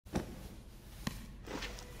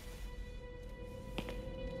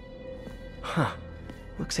Huh.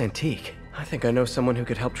 Looks antique. I think I know someone who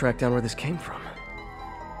could help track down where this came from.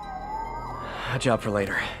 A job for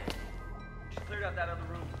later. Cleared out that other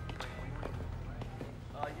room.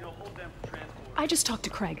 Hold them for transport. I just talked to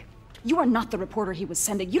Craig. You are not the reporter he was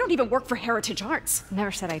sending. You don't even work for Heritage Arts.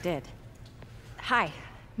 Never said I did. Hi,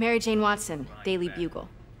 Mary Jane Watson, Daily Bugle.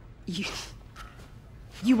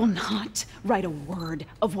 You will not write a word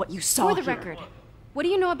of what you saw For the here. record, what do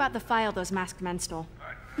you know about the file those masked men stole?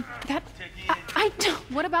 I don't...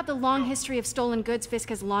 What about the long history of stolen goods Fisk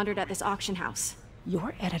has laundered at this auction house?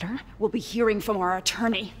 Your editor will be hearing from our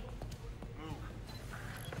attorney. Move.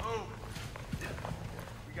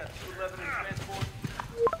 We got 211 in transport.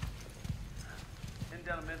 Heading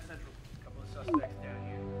down to Men's Central. Couple of suspects down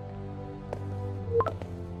here.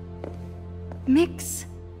 Mix.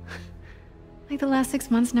 Like the last 6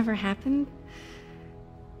 months never happened?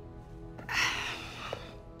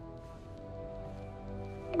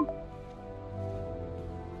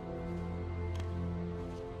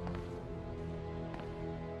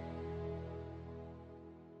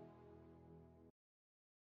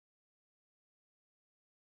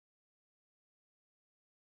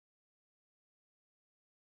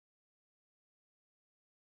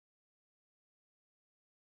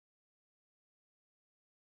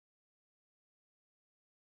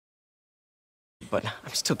 But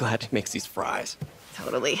I'm still glad he makes these fries.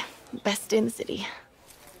 Totally. Best in the city.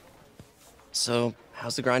 So,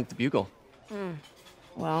 how's the grind at the Bugle?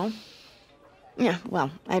 Well,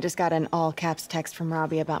 I just got an all-caps text from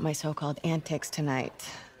Robbie about my so-called antics tonight.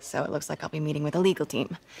 So it looks like I'll be meeting with the legal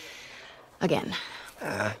team. Again.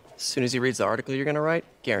 As soon as he reads the article you're gonna write,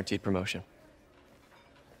 guaranteed promotion.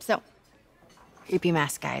 So, creepy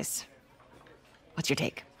mask guys. What's your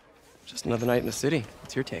take? Just another night in the city.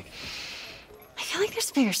 What's your take? I feel like there's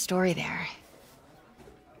a bigger story there.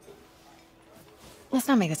 Let's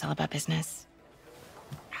not make this all about business.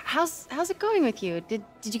 How's it going with you? Did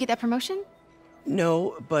you get that promotion?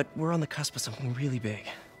 No, but we're on the cusp of something really big.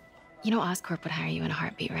 You know Oscorp would hire you in a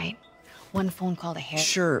heartbeat, right? One phone call to Harry.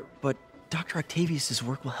 Sure, but Dr. Octavius's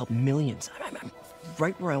work will help millions. I'm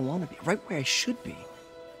right where I want to be, right where I should be.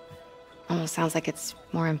 Almost sounds like it's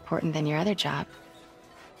more important than your other job.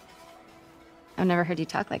 I've never heard you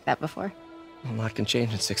talk like that before. A lot can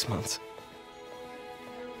change in 6 months.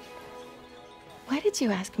 Why did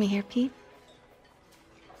you ask me here, Pete?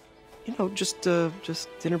 You know, just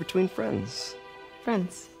dinner between friends.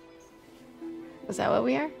 Friends. Is that what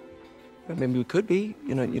we are? Maybe we could be,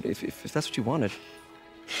 if that's what you wanted.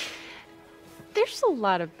 There's a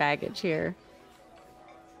lot of baggage here.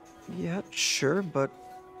 Yeah, sure, but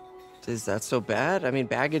is that so bad? I mean,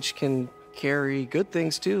 baggage can carry good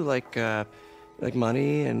things too, like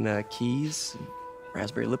money and keys, and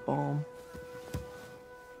raspberry lip balm.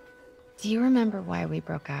 Do you remember why we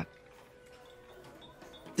broke up?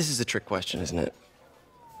 This is a trick question, isn't it?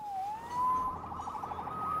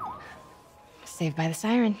 Saved by the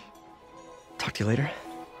siren. Talk to you later.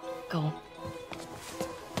 Go.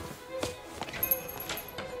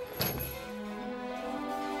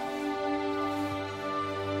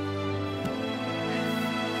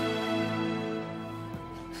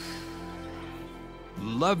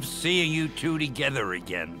 Love seeing you two together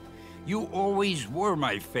again. You always were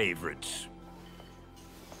my favorites.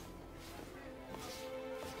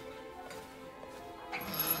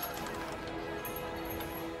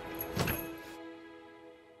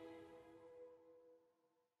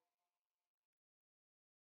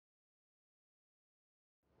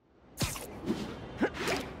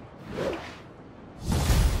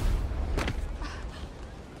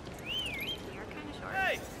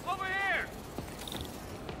 Hey, over here!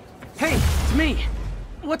 Hey, it's me!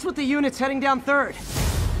 What's with the units heading down 3rd?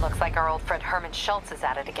 Looks like our old friend Herman Schultz is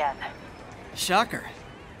at it again. Shocker.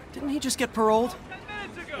 Didn't he just get paroled?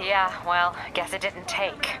 Yeah, well, guess it didn't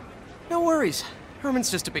take. No worries. Herman's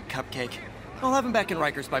just a big cupcake. I'll have him back in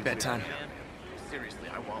Rikers by bedtime.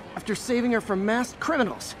 After saving her from masked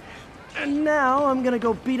criminals. And now I'm gonna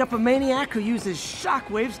go beat up a maniac who uses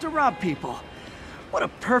shockwaves to rob people. What a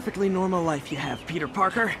perfectly normal life you have, Peter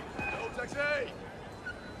Parker. Taxi!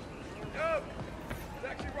 Yo!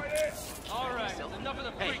 Taxi right in! All right, enough of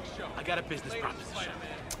the freak show. I got a business proposition.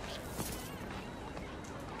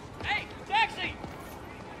 Hey, taxi!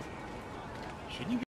 Shouldn't you